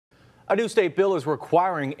A new state bill is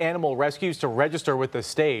requiring animal rescues to register with the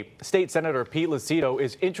state. State Senator Pete Lucido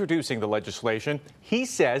is introducing the legislation. He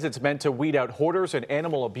says it's meant to weed out hoarders and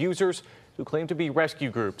animal abusers who claim to be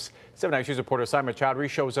rescue groups. 7 News reporter Simon Chowdhury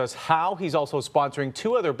shows us how he's also sponsoring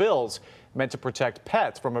 2 other bills meant to protect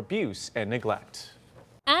pets from abuse and neglect.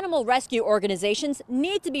 Animal rescue organizations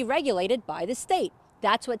need to be regulated by the state.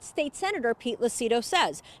 That's what State Senator Pete Lucido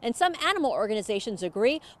says, and some animal organizations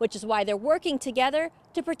agree, which is why they're working together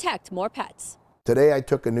to protect more pets. Today I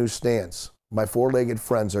took a new stance. My 4-legged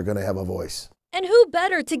friends are going to have a voice. And who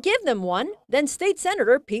better to give them one than State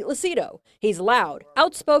Senator Pete Lucido? He's loud,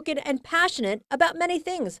 outspoken, and passionate about many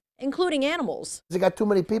things, including animals. They got too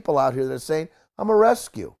many people out here that are saying, I'm a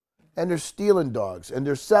rescue. And they're stealing dogs, and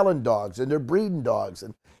they're selling dogs, and they're breeding dogs,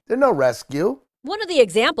 and they're no rescue. One of the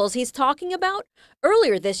examples he's talking about?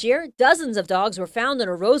 Earlier this year, dozens of dogs were found in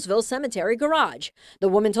a Roseville cemetery garage. The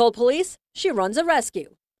woman told police she runs a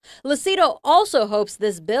rescue. Lucido also hopes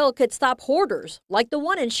this bill could stop hoarders, like the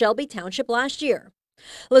one in Shelby Township last year.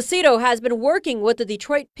 Lucido has been working with the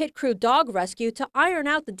Detroit Pit Crew Dog Rescue to iron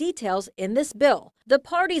out the details in this bill. The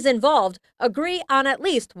parties involved agree on at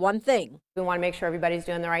least one thing. We want to make sure everybody's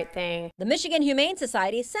doing the right thing. The Michigan Humane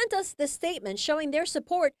Society sent us this statement showing their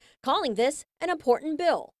support, calling this an important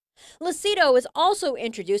bill. Lucido is also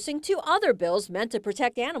introducing 2 other bills meant to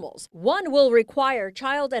protect animals. One will require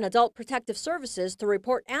Child and Adult Protective Services to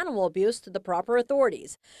report animal abuse to the proper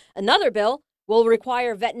authorities. Another bill will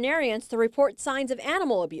require veterinarians to report signs of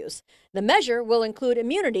animal abuse. The measure will include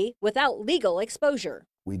immunity without legal exposure.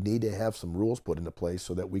 We need to have some rules put into place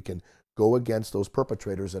so that we can go against those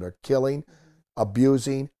perpetrators that are killing,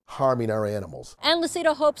 abusing, harming our animals. And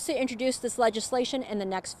Lucido hopes to introduce this legislation in the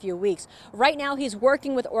next few weeks. Right now, he's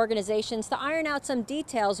working with organizations to iron out some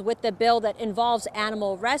details with the bill that involves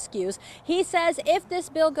animal rescues. He says if this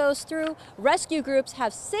bill goes through, rescue groups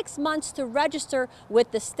have 6 months to register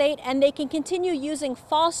with the state, and they can continue using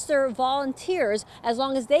foster volunteers as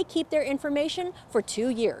long as they keep their information for 2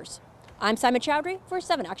 years. I'm Simon Chowdhury for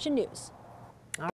 7 Action News.